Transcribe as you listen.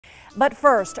But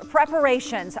first,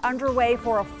 preparations underway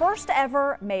for a first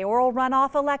ever mayoral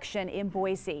runoff election in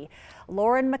Boise.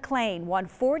 Lauren McLean won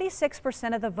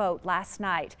 46% of the vote last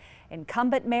night.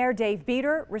 Incumbent Mayor Dave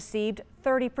Beater received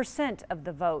 30% of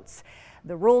the votes.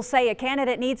 The rules say a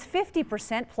candidate needs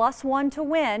 50% plus one to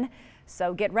win.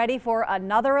 So get ready for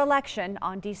another election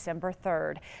on December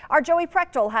 3rd. Our Joey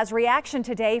Prechtel has reaction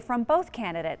today from both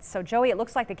candidates. So Joey, it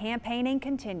looks like the campaigning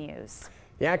continues.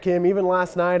 Yeah, Kim, even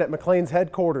last night at McLean's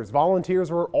headquarters, volunteers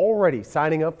were already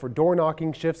signing up for door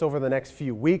knocking shifts over the next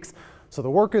few weeks. So the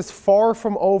work is far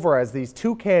from over as these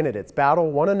two candidates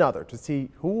battle one another to see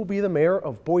who will be the mayor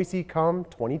of Boise come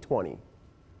 2020.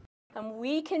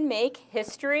 We can make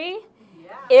history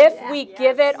if we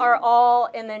give it our all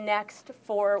in the next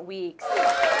 4 weeks.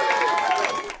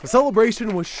 The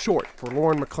celebration was short for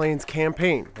Lauren McLean's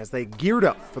campaign as they geared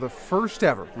up for the first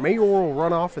ever mayoral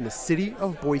runoff in the city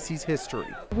of Boise's history.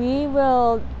 We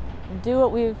will do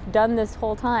what we've done this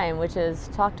whole time, which is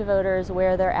talk to voters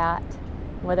where they're at,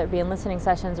 whether it be in listening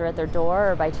sessions or at their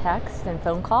door or by text and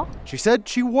phone call. She said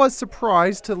she was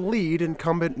surprised to lead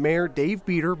incumbent Mayor Dave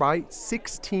Beater by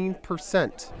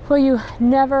 16%. Well, you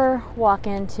never walk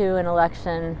into an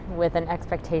election with an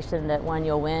expectation that one,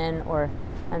 you'll win, or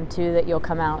and two, that you'll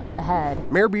come out ahead.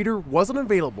 Mayor Beater wasn't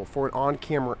available for an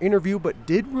on-camera interview, but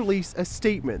did release a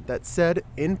statement that said,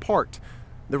 in part,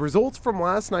 the results from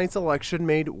last night's election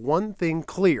made one thing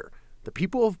clear. The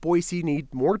people of Boise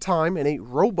need more time and a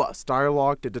robust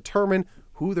dialogue to determine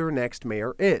who their next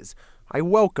mayor is. I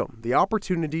welcome the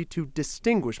opportunity to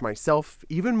distinguish myself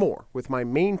even more with my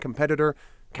main competitor,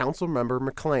 Councilmember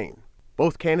McLean.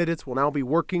 Both candidates will now be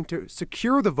working to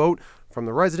secure the vote from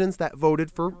the residents that voted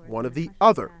for one of the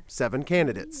other 7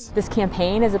 candidates. This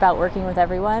campaign is about working with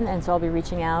everyone, and so I'll be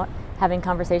reaching out, having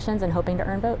conversations, and hoping to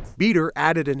earn votes. Beater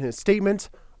added in his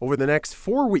statement, over the next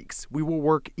 4 weeks, we will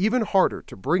work even harder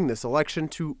to bring this election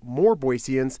to more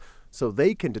Boiseans so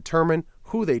they can determine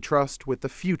who they trust with the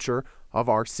future of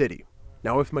our city.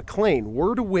 Now, if McLean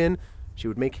were to win, she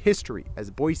would make history as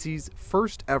Boise's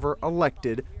first ever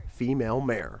elected female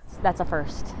mayor. That's a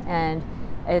first, and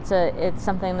it's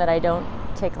something that I don't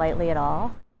take lightly at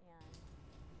all.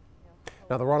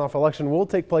 Now, the runoff election will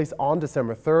take place on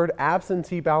December 3rd.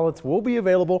 Absentee ballots will be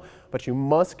available, but you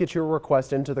must get your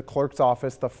request into the clerk's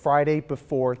office the Friday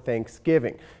before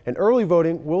Thanksgiving. And early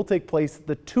voting will take place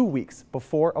the 2 weeks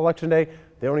before Election Day.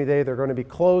 The only day they're going to be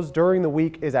closed during the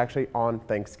week is actually on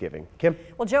Thanksgiving. Kim?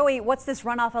 Well, Joey, what's this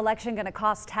runoff election going to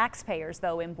cost taxpayers,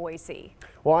 though, in Boise?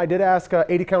 Well, I did ask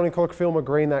Ada County Clerk Phil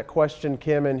McGrain that question,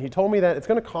 Kim, and he told me that it's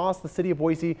going to cost the city of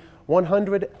Boise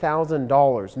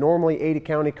 $100,000. Normally, Ada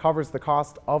County covers the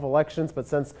cost of elections, but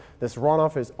since this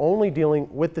runoff is only dealing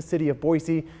with the city of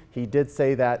Boise, he did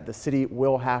say that the city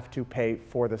will have to pay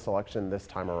for this election this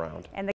time around. And